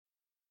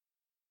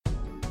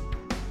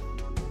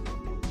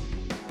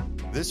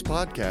This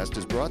podcast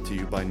is brought to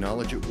you by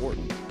Knowledge at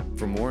Wharton.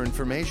 For more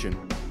information,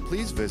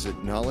 please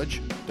visit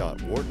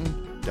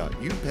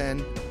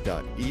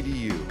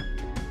knowledge.wharton.upenn.edu.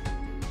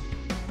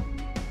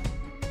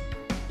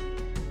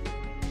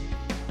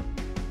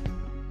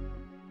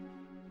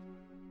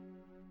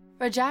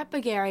 Rajat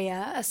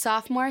Bagaria, a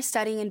sophomore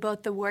studying in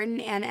both the Wharton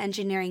and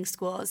engineering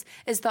schools,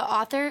 is the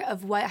author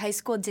of What High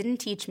School Didn't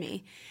Teach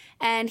Me,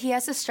 and he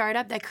has a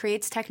startup that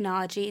creates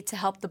technology to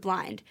help the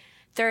blind,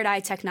 Third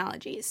Eye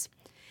Technologies.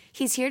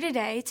 He's here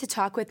today to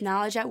talk with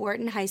Knowledge at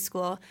Wharton High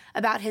School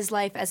about his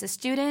life as a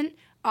student,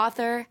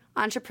 author,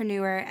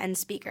 entrepreneur, and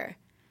speaker.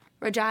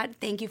 Rajat,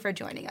 thank you for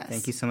joining us.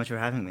 Thank you so much for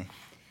having me.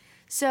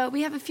 So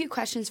we have a few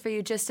questions for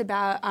you just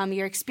about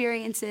your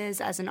experiences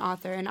as an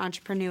author and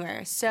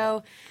entrepreneur.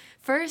 So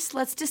first,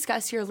 let's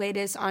discuss your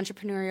latest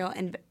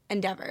entrepreneurial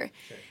endeavor.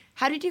 Sure.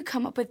 How did you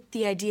come up with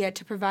the idea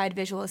to provide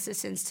visual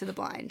assistance to the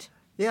blind?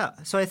 Yeah,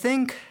 so I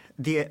think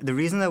the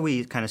reason that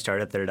we kind of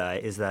started Third Eye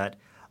is that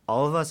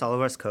all of us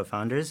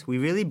co-founders, we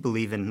really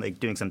believe in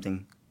doing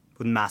something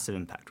with massive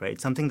impact, right?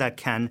 Something that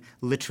can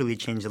literally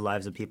change the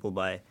lives of people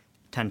by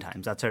 10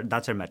 times.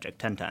 That's our metric,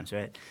 10 times,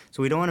 right?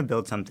 So we don't want to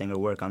build something or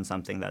work on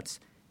something that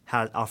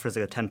offers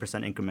a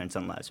 10% increment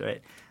on lives,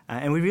 right?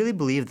 And we really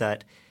believe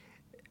that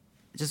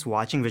just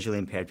watching visually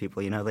impaired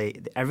people,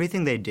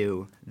 everything they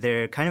do,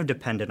 they're kind of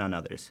dependent on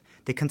others.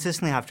 They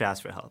consistently have to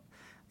ask for help.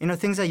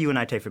 Things that you and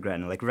I take for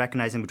granted, like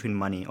recognizing between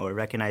money or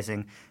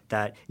recognizing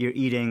that you're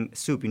eating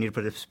soup, you need to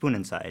put a spoon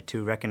inside,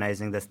 to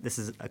recognizing that this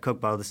is a Coke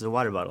bottle, this is a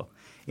water bottle.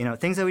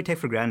 Things that we take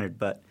for granted,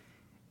 but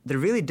they're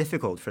really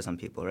difficult for some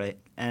people, right?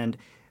 And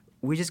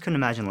we just couldn't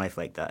imagine life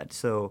like that.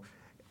 So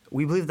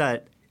we believe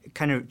that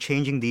kind of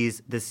changing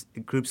this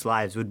group's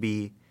lives would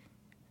lead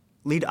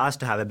us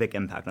to have a big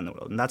impact on the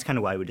world. And that's kind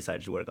of why we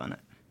decided to work on it.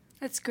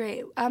 That's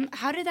great.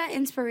 How did that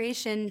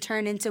inspiration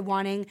turn into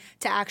wanting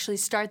to actually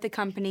start the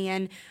company,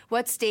 and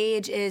what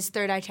stage is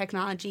Third Eye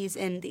Technologies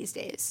in these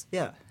days?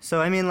 Yeah.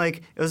 So,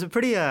 it was a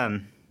pretty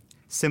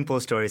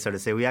simple story, so to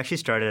say. We actually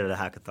started at a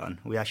hackathon.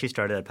 We actually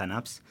started at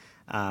PennUps.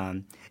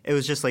 It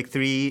was just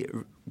three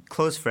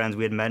close friends.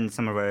 We had met in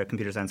some of our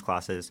computer science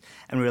classes,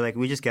 and we were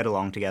we just get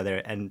along together.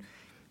 And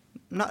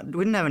we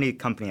didn't have any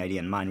company idea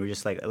in mind. We were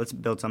just let's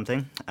build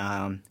something.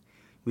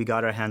 We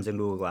got our hands on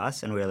Google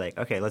Glass, and we were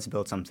okay, let's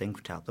build something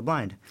to help the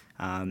blind.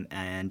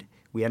 And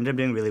we ended up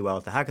doing really well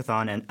at the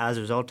hackathon, and as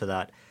a result of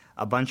that,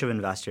 a bunch of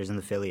investors in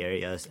the Philly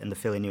areas, in the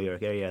Philly, New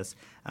York areas,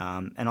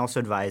 and also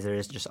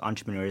advisors, just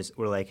entrepreneurs,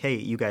 were hey,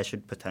 you guys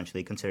should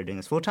potentially consider doing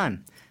this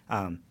full-time.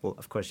 Well,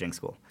 of course, during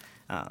school.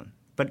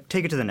 But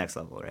take it to the next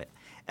level, right?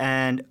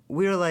 And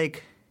we were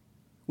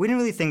we didn't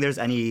really think there's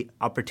any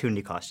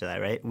opportunity cost to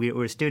that, right?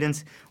 We're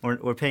students.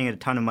 We're paying a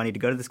ton of money to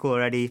go to the school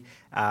already.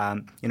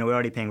 We're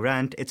already paying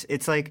rent.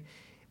 It's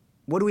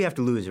what do we have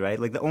to lose, right?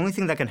 The only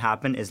thing that can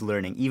happen is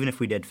learning, even if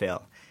we did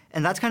fail.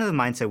 And that's kind of the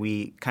mindset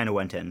we kind of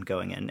went in,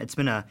 going in. It's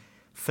been a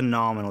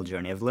phenomenal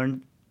journey. I've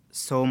learned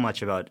so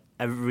much about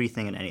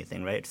everything and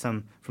anything, right?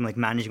 From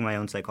managing my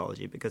own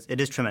psychology, because it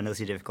is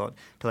tremendously difficult,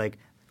 to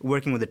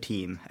working with a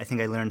team. I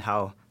think I learned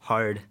how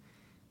hard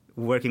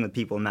working with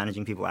people,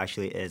 managing people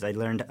actually is. I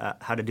learned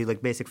how to do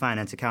basic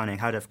finance, accounting,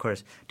 how to, of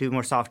course, do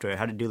more software,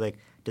 how to do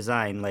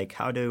design,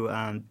 how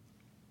to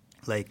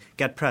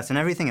get press and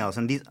everything else.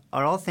 And these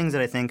are all things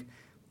that I think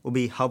will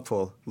be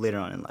helpful later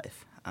on in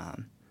life.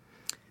 But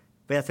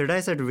yeah, Third Eye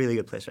is at a really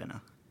good place right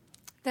now.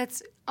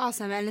 That's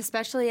awesome. And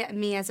especially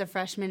me as a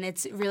freshman,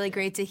 it's really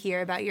great to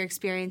hear about your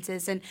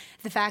experiences and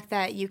the fact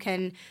that you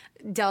can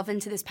delve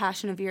into this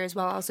passion of yours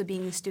while also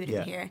being a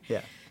student here.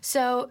 Yeah.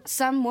 So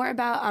some more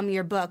about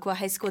your book, What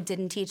High School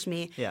Didn't Teach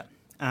Me. Yeah.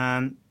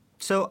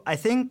 So I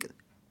think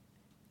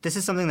this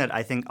is something that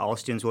I think all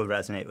students will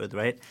resonate with,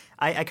 right?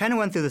 I kind of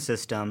went through the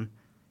system,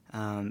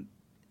 kind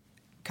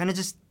of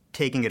just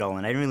taking it all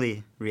in. I didn't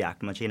really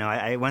react much.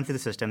 I went through the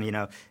system,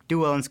 do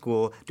well in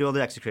school, do all the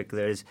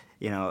extracurriculars,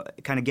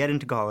 kind of get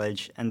into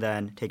college, and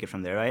then take it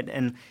from there, right?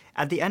 And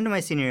at the end of my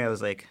senior year, I was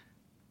that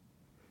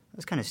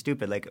was kind of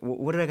stupid.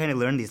 What did I kind of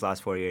learn these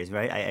last 4 years,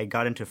 right? I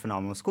got into a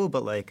phenomenal school,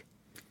 but,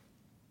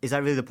 is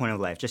that really the point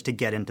of life? Just to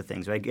get into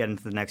things, right? Get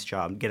into the next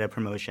job, get a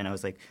promotion. I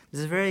was it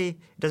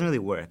doesn't really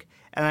work.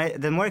 And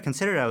the more I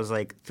considered it, I was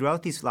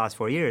throughout these last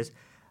 4 years,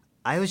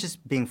 I was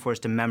just being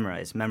forced to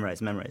memorize,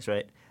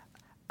 right?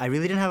 I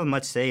really didn't have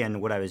much say in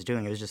what I was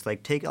doing. It was just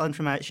take all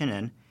information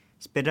in,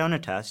 spit it on a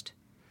test,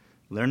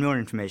 learn more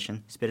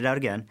information, spit it out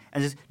again,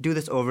 and just do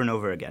this over and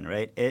over again,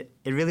 right? It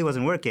really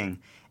wasn't working.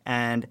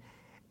 And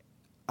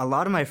a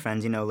lot of my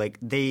friends,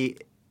 the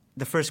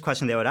first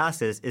question they would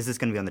ask is this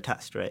going to be on the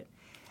test, right?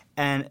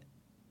 And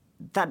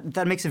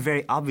that makes it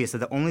very obvious that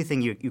the only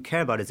thing you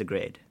care about is a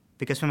grade.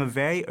 Because from a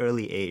very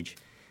early age,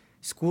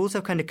 schools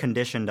have kind of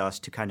conditioned us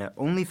to kind of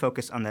only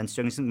focus on the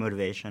intrinsic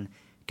motivation,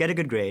 get a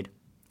good grade,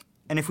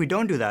 and if we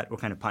don't do that, we're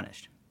kind of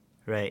punished,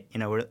 right?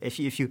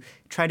 If you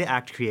try to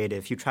act creative,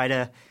 if you try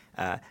to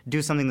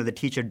do something that the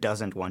teacher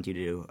doesn't want you to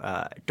do,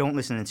 don't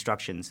listen to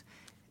instructions,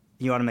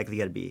 you automatically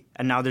get a B.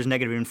 And now there's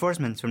negative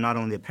reinforcements from not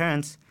only the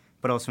parents,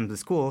 but also from the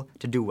school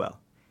to do well.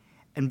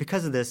 And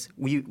because of this,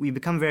 we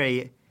become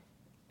very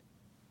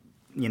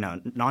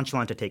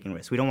nonchalant to taking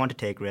risks. We don't want to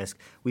take risks.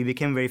 We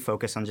became very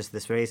focused on just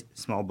this very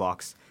small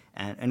box,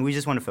 and we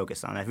just want to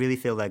focus on it. I really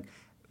feel like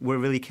we're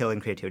really killing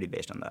creativity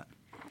based on that.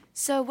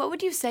 So what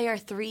would you say are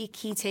 3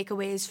 key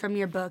takeaways from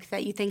your book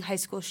that you think high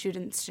school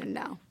students should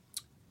know?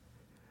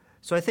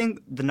 So I think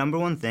the number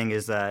one thing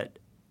is that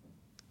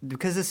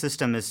because the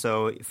system is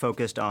so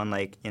focused on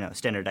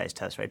standardized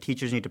tests, right?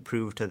 Teachers need to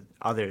prove to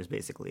others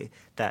basically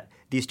that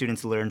these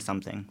students learned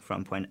something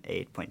from point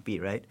A to point B,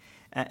 right?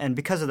 And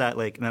because of that,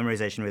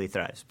 memorization really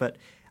thrives. But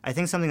I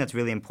think something that's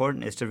really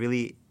important is to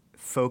really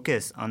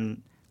focus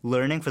on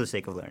learning for the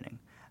sake of learning.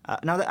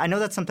 Now, I know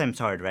that's sometimes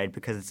hard, right?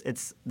 Because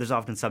there's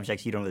often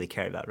subjects you don't really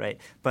care about,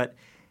 right? But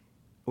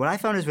what I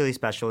found is really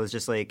special is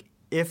just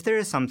if there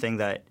is something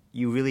that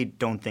you really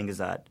don't think is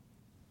that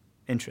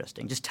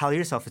interesting, just tell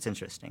yourself it's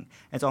interesting.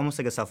 It's almost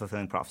like a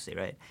self-fulfilling prophecy,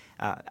 right?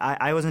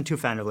 I wasn't too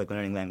fan of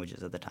learning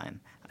languages at the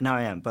time. Now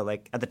I am, but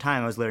at the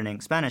time I was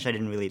learning Spanish. I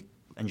didn't really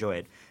enjoy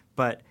it,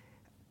 but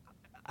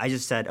I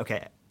just said,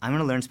 okay, I'm going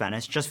to learn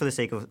Spanish just for the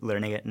sake of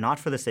learning it, not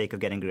for the sake of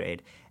getting a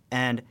grade.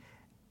 And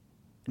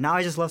now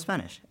I just love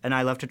Spanish, and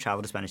I love to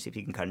travel to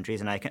Spanish-speaking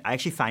countries, and I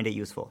actually find it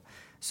useful.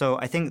 So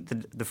I think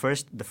the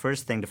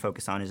first thing to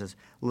focus on is just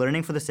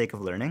learning for the sake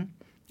of learning,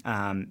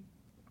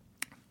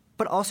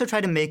 but also try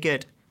to make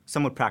it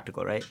somewhat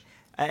practical, right?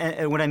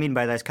 And what I mean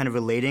by that is kind of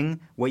relating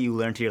what you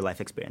learn to your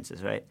life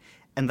experiences, right?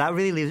 And that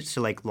really leads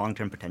to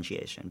long-term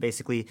potentiation.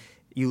 Basically,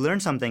 you learn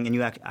something and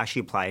you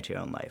actually apply it to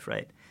your own life,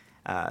 right?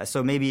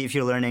 So maybe if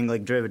you're learning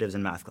derivatives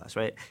in math class,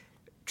 right?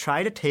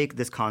 Try to take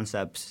this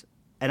concepts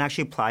and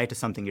actually apply it to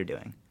something you're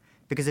doing.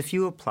 Because if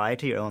you apply it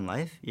to your own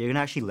life, you're going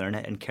to actually learn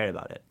it and care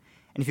about it.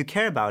 And if you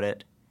care about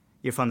it,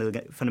 you're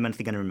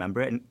fundamentally going to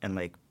remember it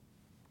and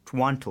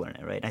want to learn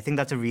it, right? And I think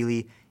that's a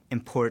really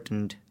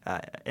important,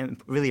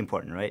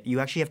 right?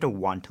 You actually have to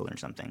want to learn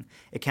something.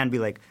 It can't be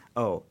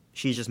oh,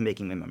 she's just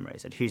making me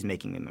memorize it. He's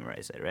making me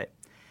memorize it, right?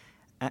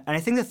 And I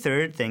think the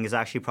third thing is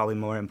actually probably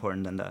more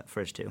important than the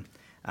first two.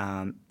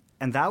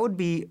 And that would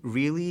be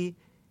really,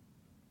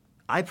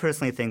 I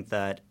personally think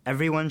that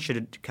everyone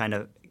should kind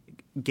of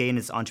gain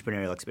this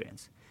entrepreneurial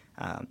experience.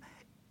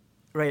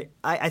 Right?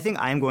 I think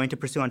I'm going to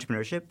pursue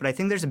entrepreneurship, but I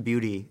think there's a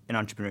beauty in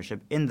entrepreneurship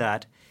in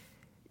that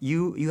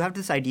you have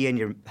this idea in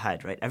your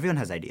head, right? Everyone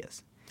has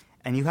ideas.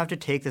 And you have to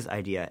take this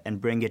idea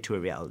and bring it to a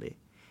reality.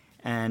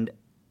 And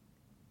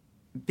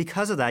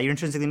because of that, you're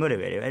intrinsically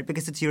motivated, right?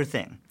 Because it's your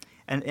thing.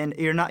 And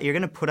you're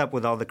going to put up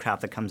with all the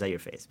crap that comes at your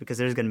face because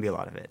there's going to be a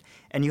lot of it.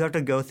 And you have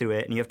to go through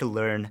it, and you have to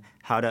learn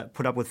how to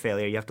put up with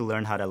failure. You have to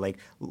learn how to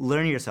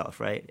learn yourself,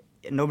 right?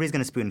 Nobody's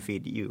going to spoon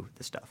feed you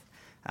the stuff.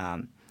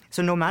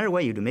 So no matter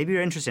what you do, maybe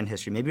you're interested in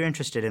history, maybe you're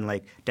interested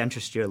in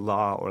dentistry or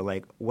law or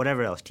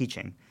whatever else,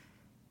 teaching.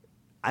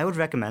 I would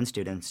recommend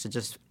students to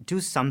just do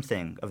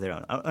something of their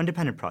own, an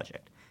independent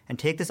project, and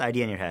take this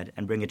idea in your head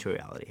and bring it to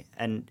reality.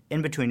 And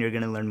in between, you're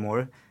going to learn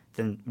more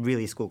than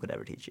really school could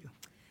ever teach you.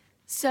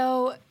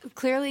 So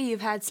clearly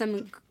you've had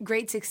some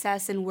great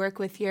success and work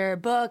with your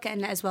book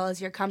and as well as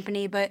your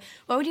company, but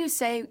what would you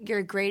say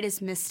your greatest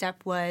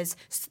misstep was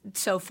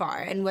so far,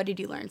 and what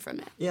did you learn from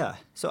it? Yeah,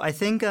 so I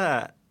think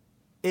the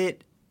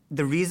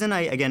reason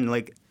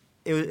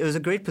it was a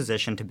great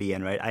position to be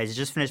in, right? I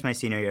just finished my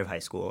senior year of high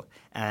school,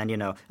 and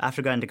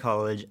after going to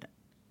college,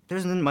 there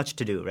wasn't much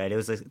to do, right? It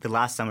was the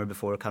last summer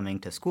before coming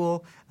to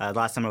school,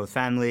 last summer with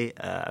family,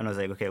 and I was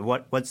okay,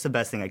 what's the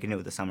best thing I can do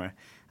with the summer?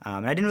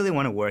 And I didn't really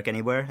want to work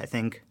anywhere. I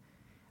think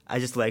I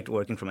just liked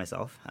working for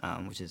myself,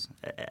 which is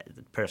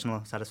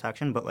personal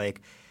satisfaction. But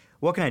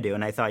what can I do?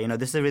 And I thought,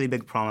 this is a really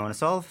big problem I want to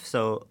solve,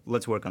 so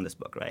let's work on this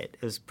book, right?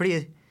 It was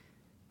pretty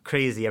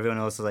crazy. Everyone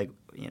else was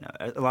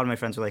a lot of my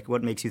friends were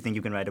what makes you think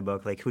you can write a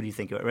book? Who do you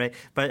think you are, right?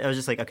 But I was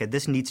just okay,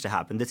 this needs to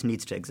happen. This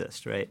needs to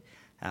exist, right?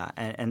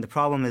 And the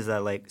problem is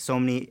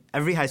that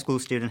every high school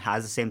student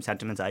has the same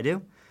sentiments I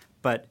do,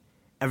 but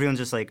everyone's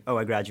just oh,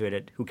 I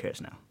graduated. Who cares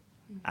now?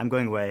 I'm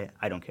going away.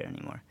 I don't care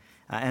anymore.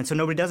 And so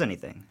nobody does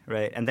anything,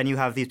 right? And then you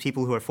have these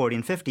people who are 40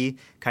 and 50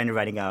 kind of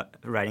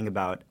writing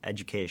about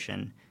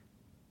education.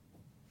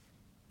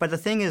 But the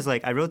thing is,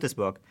 I wrote this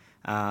book,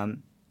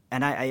 and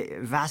I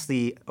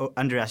vastly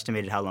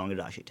underestimated how long it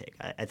would actually take.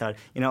 I thought,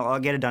 I'll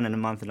get it done in a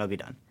month and I'll be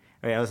done.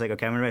 Right? I was okay, I'm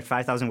going to write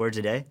 5,000 words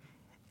a day,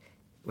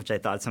 which I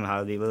thought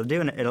somehow I'd be able to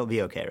do, and it'll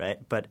be okay, right?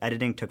 But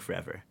editing took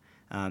forever.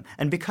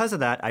 And because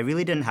of that, I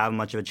really didn't have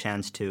much of a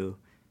chance to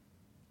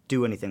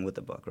do anything with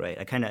the book, right?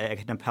 I kind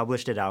of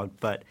published it out,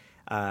 but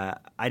I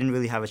didn't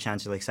really have a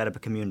chance to set up a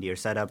community or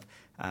set up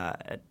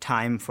a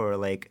time for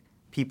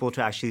people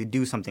to actually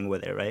do something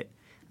with it, right?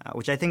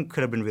 Which I think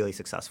could have been really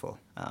successful.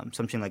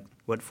 Something like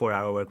what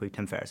 4-Hour Workweek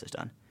Tim Ferriss has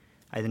done.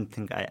 I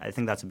think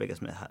that's the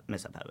biggest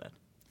mishap of it.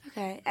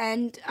 Okay,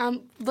 and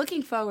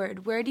looking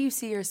forward, where do you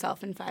see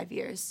yourself in 5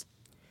 years?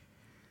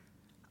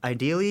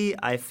 Ideally,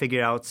 I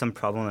figure out some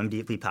problem I'm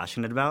deeply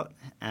passionate about,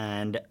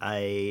 and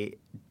I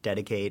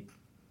dedicate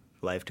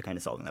life to kind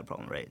of solving that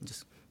problem, right?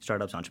 Just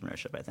startups,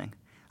 entrepreneurship, I think.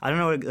 I don't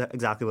know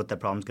exactly what that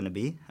problem's going to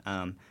be,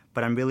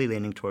 but I'm really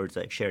leaning towards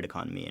shared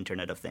economy,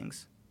 Internet of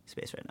Things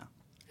space right now.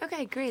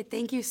 Okay, great.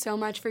 Thank you so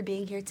much for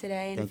being here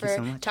today and Thank you for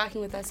so much.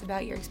 talking with us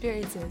about your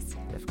experiences.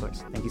 Of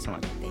course. Thank you so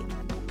much. Thank you.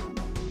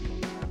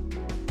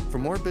 For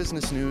more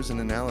business news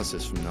and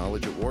analysis from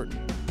Knowledge at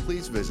Wharton,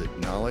 please visit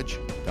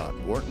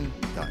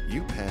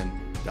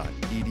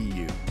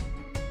knowledge.wharton.upenn.edu.